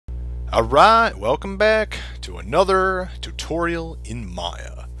Alright, welcome back to another tutorial in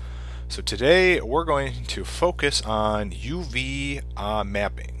Maya. So today we're going to focus on UV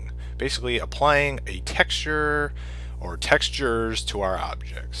mapping, basically applying a texture or textures to our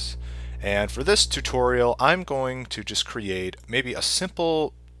objects. And for this tutorial I'm going to just create maybe a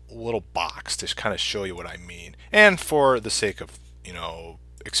simple little box to kind of show you what I mean, and for the sake of,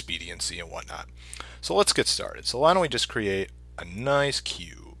 expediency and whatnot. So let's get started. So why don't we just create a nice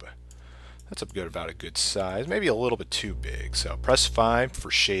cube. That's about a good size, maybe a little bit too big. So press 5 for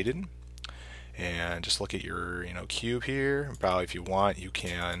shaded, and just look at your cube here. Probably if you want, you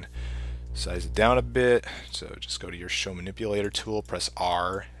can size it down a bit. So just go to your show manipulator tool, press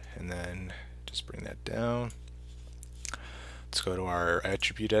R, and then just bring that down. Let's go to our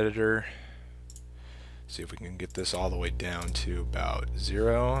attribute editor. See if we can get this all the way down to about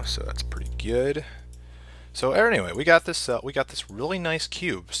 0. So that's pretty good. So anyway, we got this really nice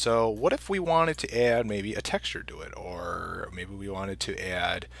cube. So what if we wanted to add maybe a texture to it, or maybe we wanted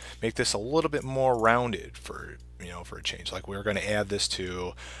to make this a little bit more rounded for a change. Like we're going to add this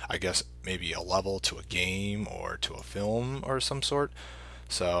to, I guess, maybe a level to a game or to a film or some sort.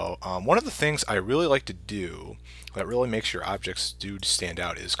 So one of the things I really like to do that really makes your objects stand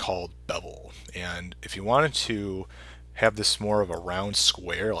out is called bevel. And if you wanted to have this more of a round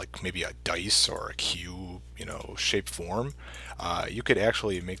square, like maybe a dice or a cube, shape form, you could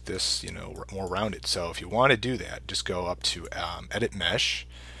actually make this, more rounded. So if you want to do that, just go up to Edit Mesh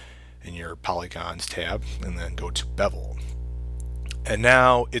in your Polygons tab, and then go to Bevel. And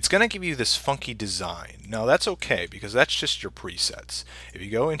now it's going to give you this funky design. Now that's okay, because that's just your presets. If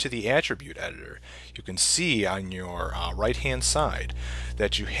you go into the attribute editor, you can see on your right hand side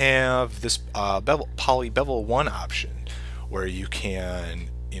that you have this Poly Bevel 1 option, where you can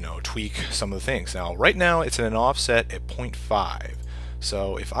tweak some of the things. Now right now it's at an offset at 0.5.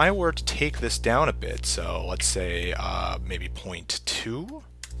 So if I were to take this down a bit, so let's say maybe 0.2,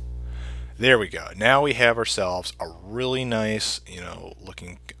 there we go. Now we have ourselves a really nice,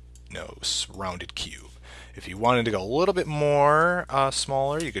 looking, rounded cube. If you wanted to go a little bit more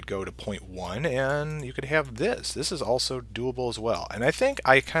smaller, you could go to 0.1, and you could have this. This is also doable as well. And I think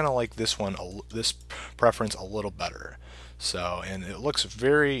I kind of like this this preference a little better. So, and it looks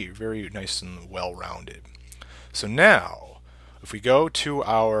very, very nice and well-rounded. So now, if we go to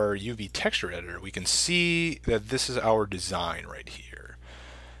our UV texture editor, we can see that this is our design right here,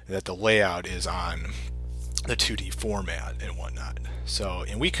 that the layout is on the 2D format and whatnot. So,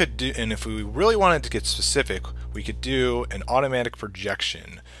 and we could do, and if we really wanted to get specific, we could do an automatic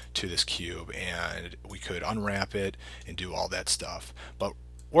projection to this cube, and we could unwrap it and do all that stuff. But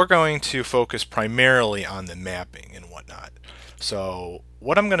we're going to focus primarily on the mapping and whatnot. So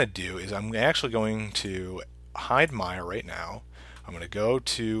what I'm going to do is I'm actually going to hide Maya right now. I'm going to go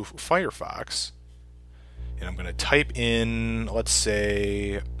to Firefox, and I'm going to type in, let's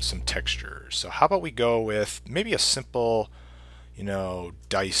say, some textures. So how about we go with maybe a simple,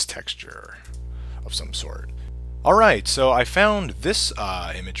 dice texture of some sort. Alright, so I found this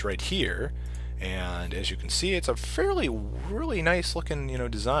image right here, and as you can see, it's a really nice looking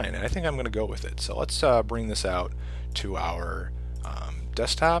design, and I think I'm going to go with it. So let's bring this out to our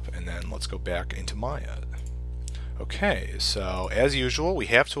desktop, and then let's go back into Maya. Okay, so as usual, we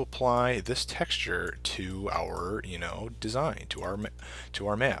have to apply this texture to our design, to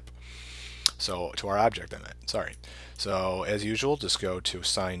our map. So to our object, I meant. Sorry. So as usual, just go to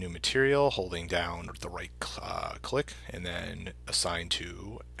Assign New Material, holding down the right click, and then assign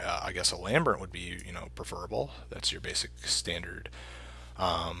to, I guess a Lambert would be preferable. That's your basic standard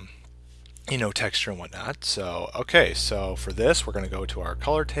texture and whatnot. So okay, so for this we're going to go to our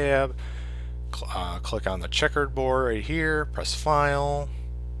Color tab, click on the checkered board right here, press File.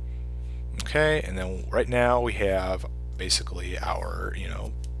 Okay, and then right now we have basically our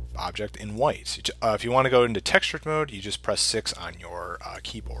object in white. If you want to go into textured mode, you just press 6 on your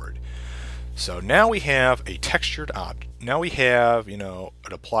keyboard. So now we have a textured object. Now we have an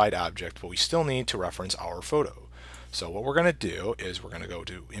applied object, but we still need to reference our photo. So what we're going to do is we're going to go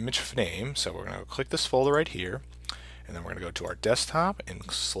to image name. So we're going to click this folder right here, and then we're going to go to our desktop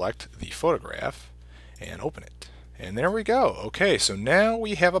and select the photograph and open it. And there we go. Okay, so now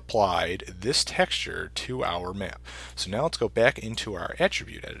we have applied this texture to our map. So now let's go back into our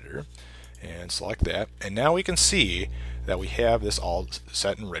attribute editor and select that. And now we can see that we have this all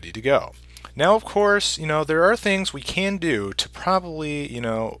set and ready to go. Now, of course, there are things we can do to probably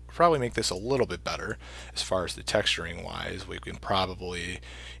make this a little bit better as far as the texturing wise. We can probably,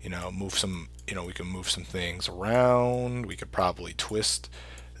 move some, we can move some things around. We could probably twist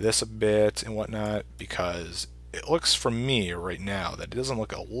this a bit and whatnot, because it looks from me right now that it doesn't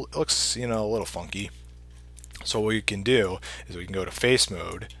look it looks, you know, a little funky. So what we can do is we can go to face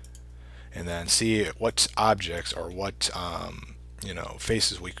mode and then see what objects or what you know,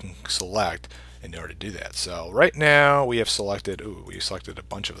 faces we can select in order to do that. So right now we have selected, we selected a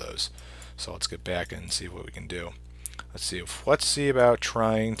bunch of those. So let's get back and see what we can do. Let's see about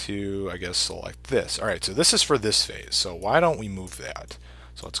trying to, I guess, select this. All right, so this is for this phase. So why don't we move that?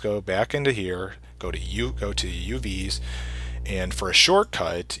 So let's go back into here, go to UVs, and for a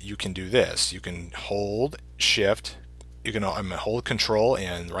shortcut, you can do this. You can hold Shift, you can hold Control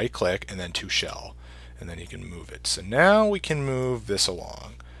and right click, and then to shell, and then you can move it. So now we can move this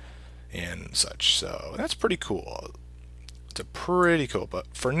along and such. So that's pretty cool. It's a pretty cool, but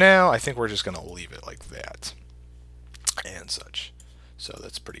for now, I think we're just gonna leave it like that and such. So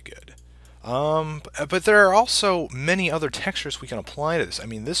that's pretty good. But there are also many other textures we can apply to this. I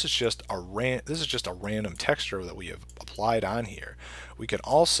mean, this is just a random texture that we have applied on here. We could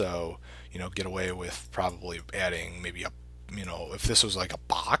also, you know, get away with probably adding maybe a, you know, if this was like a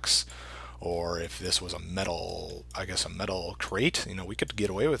box, or if this was a metal, I guess a metal crate, you know, we could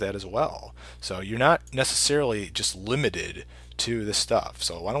get away with that as well. So you're not necessarily just limited to this stuff.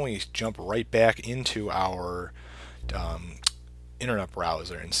 So why don't we jump right back into our internet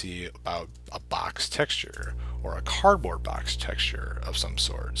browser and see about a box texture or a cardboard box texture of some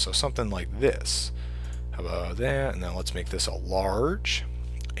sort. So something like this. How about that? And then let's make this a large.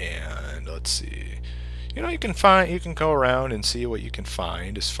 And let's see. You know, you can go around and see what you can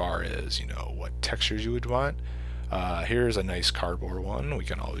find as far as, you know, what textures you would want. Here's a nice cardboard one. We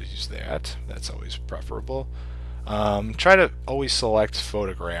can always use that. That's always preferable. Try to always select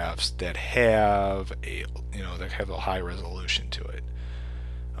photographs that have a, you know, that have a high resolution to it,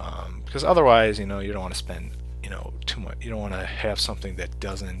 because otherwise, you know, you don't want to spend, you know, too much. You don't want to have something that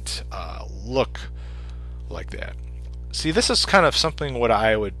doesn't look like that. See, this is kind of something what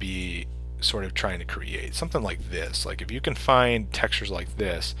I would be sort of trying to create, something like this. Like if you can find textures like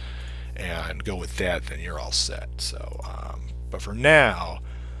this and go with that, then you're all set. So, but for now,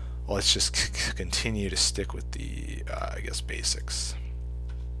 let's just continue to stick with the, I guess, basics.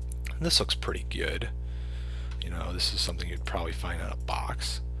 And this looks pretty good. You know, this is something you'd probably find in a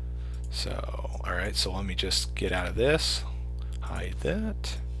box. So, alright, so let me just get out of this, hide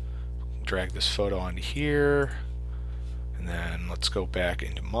that, drag this photo onto here, and then let's go back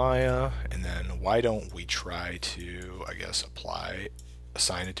into Maya, and then why don't we try to, I guess,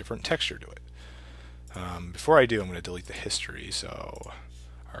 assign a different texture to it. Before I do, I'm going to delete the history so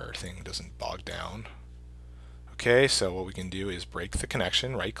our thing doesn't bog down. Okay, so what we can do is break the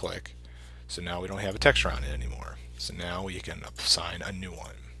connection, right click, so now we don't have a texture on it anymore. So now we can assign a new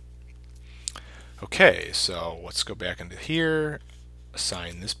one. Okay, so let's go back into here,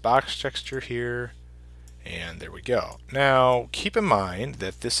 assign this box texture here, and there we go. Now keep in mind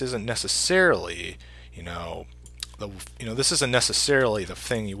that this isn't necessarily, this isn't necessarily the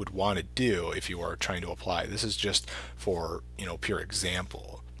thing you would want to do if you are trying to apply. This is just for, pure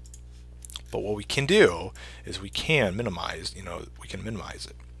example. But what we can do is we can minimize,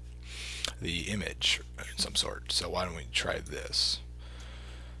 it, the image in some sort. So why don't we try this?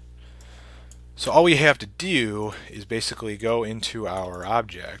 So all we have to do is basically go into our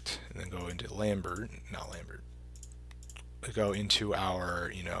object and then go into go into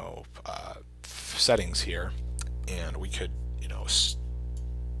our, settings here, and we could,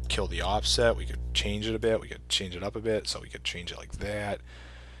 kill the offset. We could change it a bit. We could change it up a bit. So we could change it like that.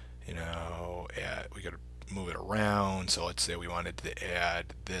 We could move it around. So let's say we wanted to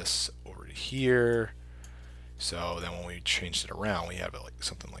add this over to here. So then when we changed it around, we have it like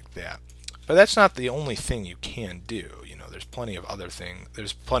something like that. But that's not the only thing you can do. There's plenty of other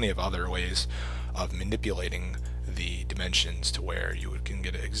There's plenty of other ways of manipulating the dimensions to where you can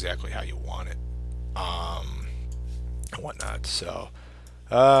get it exactly how you want it, and whatnot. So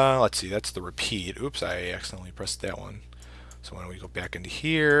let's see. That's the repeat. Oops, I accidentally pressed that one. So why don't we go back into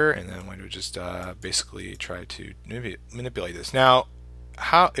here, and then why don't we just basically try to manipulate this. Now,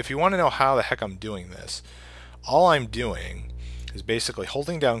 if you want to know how the heck I'm doing this, all I'm doing is basically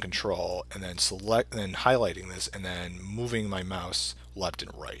holding down Control and then highlighting this and then moving my mouse left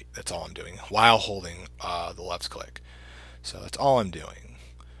and right. That's all I'm doing while holding the left click. So that's all I'm doing,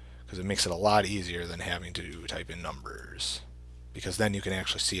 because it makes it a lot easier than having to type in numbers, because then you can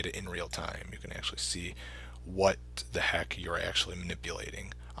actually see it in real time. You can actually see what the heck you're actually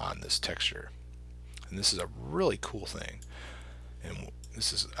manipulating on this texture. And this is a really cool thing. And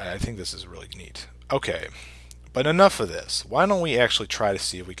I think this is really neat. Okay. But enough of this. Why don't we actually try to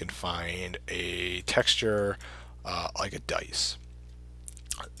see if we can find a texture like a dice.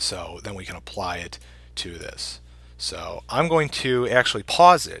 So then we can apply it to this. So I'm going to actually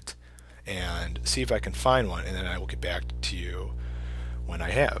pause it and see if I can find one, and then I will get back to you when I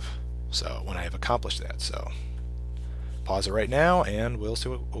have. So when I have accomplished that. So pause it right now, and we'll see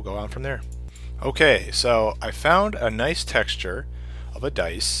what we'll go on from there. Okay, so I found a nice texture of a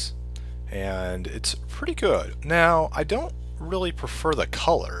dice, and it's pretty good. Now I don't really prefer the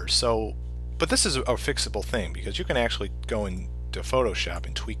color, so but this is a fixable thing because you can actually go into Photoshop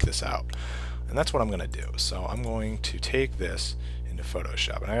and tweak this out. And that's what I'm going to do. So I'm going to take this into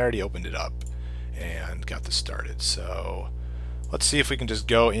Photoshop, and I already opened it up and got this started. So let's see if we can just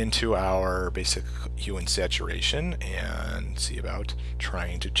go into our basic hue and saturation and see about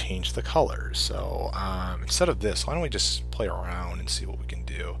trying to change the colors. So instead of this, why don't we just play around and see what we can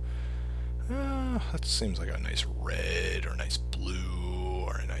do. That seems like a nice red or a nice blue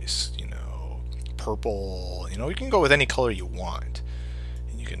or a nice, purple. You can go with any color you want.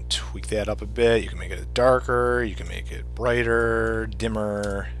 You can tweak that up a bit. You can make it darker. You can make it brighter,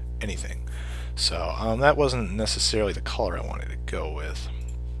 dimmer, anything. So that wasn't necessarily the color I wanted to go with.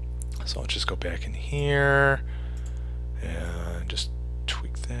 So let's just go back in here and just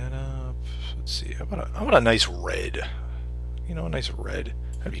tweak that up. Let's see. How about a nice red? A nice red.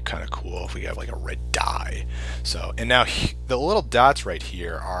 That'd be kind of cool if we got like a red dye. So, and now the little dots right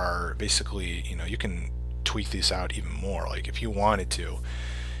here are basically, you can tweak these out even more. Like if you wanted to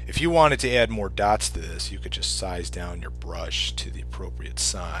add more dots to this, you could just size down your brush to the appropriate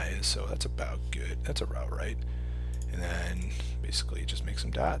size. So that's about good. That's about right. And then basically just make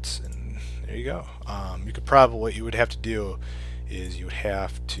some dots, and there you go. You could probably, what you would have to do is you would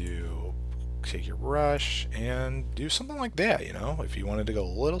have to take your brush and do something like that, if you wanted to go a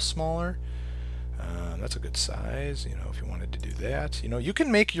little smaller. That's a good size, if you wanted to do that. You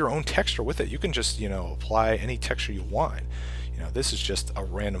can make your own texture with it. You can just, apply any texture you want. This is just a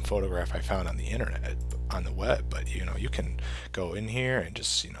random photograph I found on the internet, on the web, but you can go in here and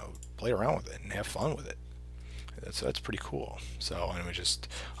just, play around with it and have fun with it. That's pretty cool. So why don't we just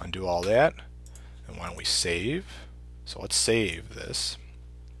undo all that, and why don't we save? So let's save this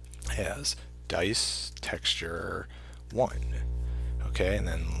as dice texture 1. Okay, and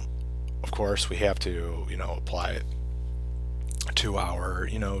then of course we have to apply it to our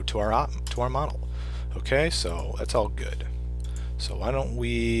to our model. Okay, so that's all good. So why don't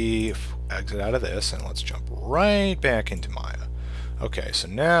we exit out of this and let's jump right back into Maya. Okay, so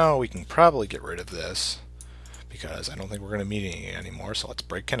now we can probably get rid of this because I don't think we're going to meet it anymore. So let's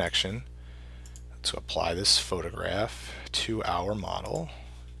break connection to apply this photograph to our model.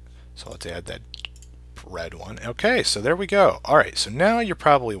 So let's add that red one. Okay, so there we go. Alright, so now you're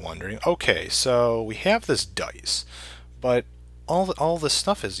probably wondering, okay, so we have this dice, but all this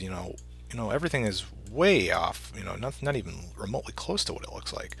stuff is, everything is way off, not even remotely close to what it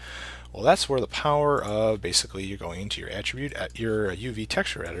looks like. Well, that's where the power of basically you're going into your attribute at your UV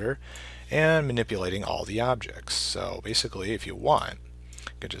texture editor and manipulating all the objects. So basically, if you want,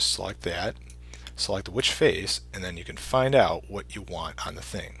 you can just select that, select which face, and then you can find out what you want on the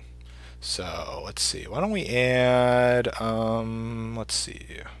thing. So let's see, why don't we add, let's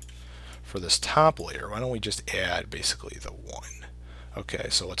see, for this top layer, why don't we just add basically the 1. Okay,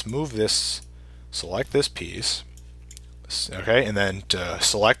 so let's move this, select this piece, okay, and then to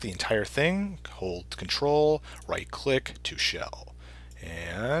select the entire thing, hold Control, right click to shell,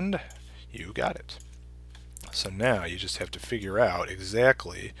 and you got it. So now you just have to figure out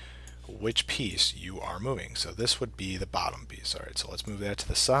exactly which piece you are moving. So this would be the bottom piece. Alright, so let's move that to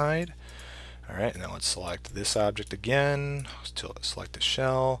the side. Alright, and then let's select this object again, select the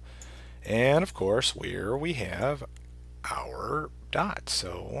shell, and of course where we have our dot.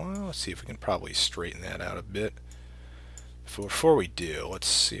 So let's see if we can probably straighten that out a bit. Before we do, let's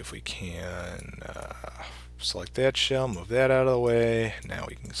see if we can select that shell, move that out of the way. Now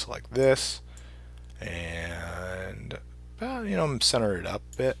we can select this and center it up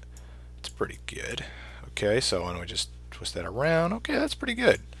a bit. It's pretty good. Okay, so why don't we just twist that around? Okay, that's pretty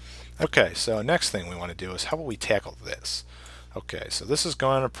good. Okay, so next thing we want to do is how about we tackle this? Okay, so this is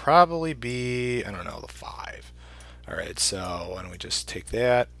going to probably be, I don't know, the 5. Alright, so why don't we just take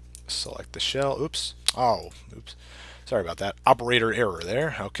that, select the shell, oops, sorry about that, operator error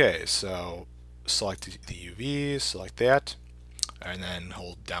there. Okay, so select the UVs, select that, and then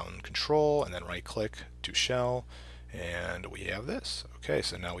hold down Control, and then right click to shell, and we have this. Okay,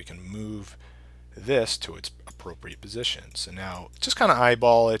 so now we can move this to its appropriate position. So now just kind of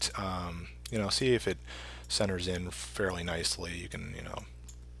eyeball it, see if it centers in fairly nicely. You can,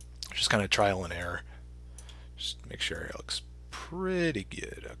 just kind of trial and error. Just make sure it looks pretty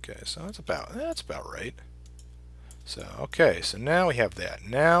good. Okay, so that's about right. So, okay, so now we have that.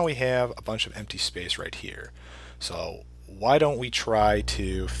 Now we have a bunch of empty space right here. So why don't we try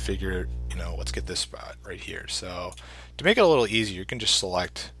to figure, let's get this spot right here. So to make it a little easier, you can just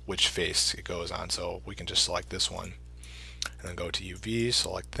select which face it goes on. So we can just select this one and then go to UV,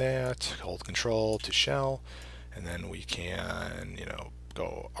 select that, hold control to shell, and then we can,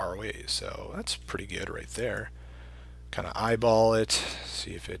 go our ways. So that's pretty good right there. Kind of eyeball it,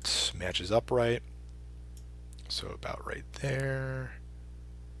 see if it matches up right. So about right there.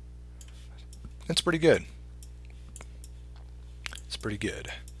 That's pretty good. It's pretty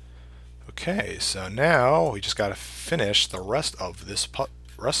good. Okay, so now we just got to finish the rest of this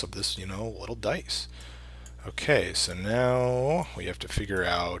little dice. Okay, so now we have to figure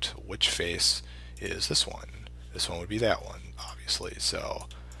out which face is this one. This one would be that one, obviously. So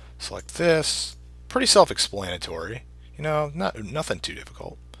select this. Pretty self-explanatory. Nothing too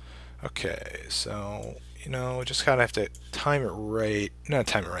difficult. Okay, so just kind of have to time it right. Not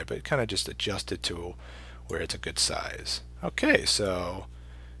time it right, but kind of just adjust it to where it's a good size. Okay, so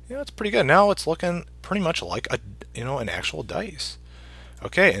it's pretty good. Now it's looking pretty much like an actual dice.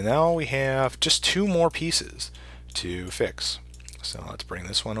 Okay, and now we have just two more pieces to fix. So let's bring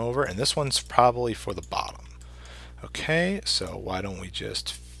this one over, and this one's probably for the bottom. Okay, so why don't we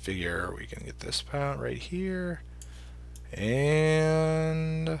just figure we can get this out right here,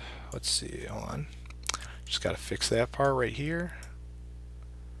 and let's see, hold on. Just got to fix that part right here.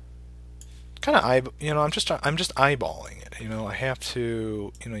 Kind of I'm just eyeballing it. I have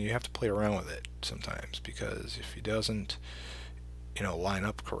to, you have to play around with it sometimes, because if he doesn't, line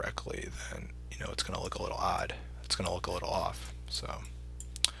up correctly, then it's going to look a little odd. It's going to look a little off. So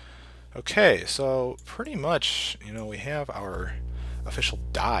okay, so pretty much, we have our official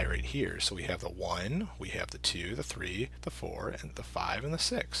die right here. So we have the 1, we have the 2, the 3, the 4, and the 5, and the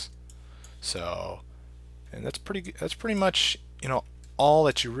 6. So, and that's pretty much, all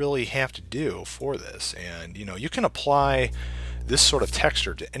that you really have to do for this. And you can apply this sort of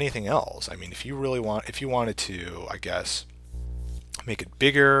texture to anything else. I mean, if you wanted to, I guess, make it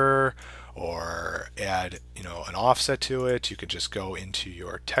bigger or add an offset to it, you could just go into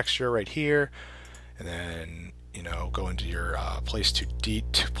your texture right here, and then go into your place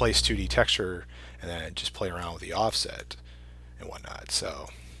 2D texture, and then just play around with the offset and whatnot. So,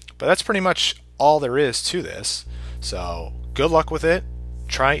 but that's pretty much all there is to this. So good luck with it.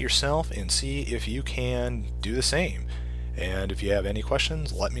 Try it yourself and see if you can do the same. And if you have any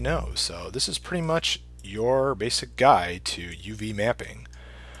questions, let me know. So this is pretty much your basic guide to UV mapping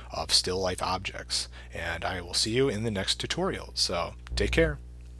of still life objects. And I will see you in the next tutorial. So take care.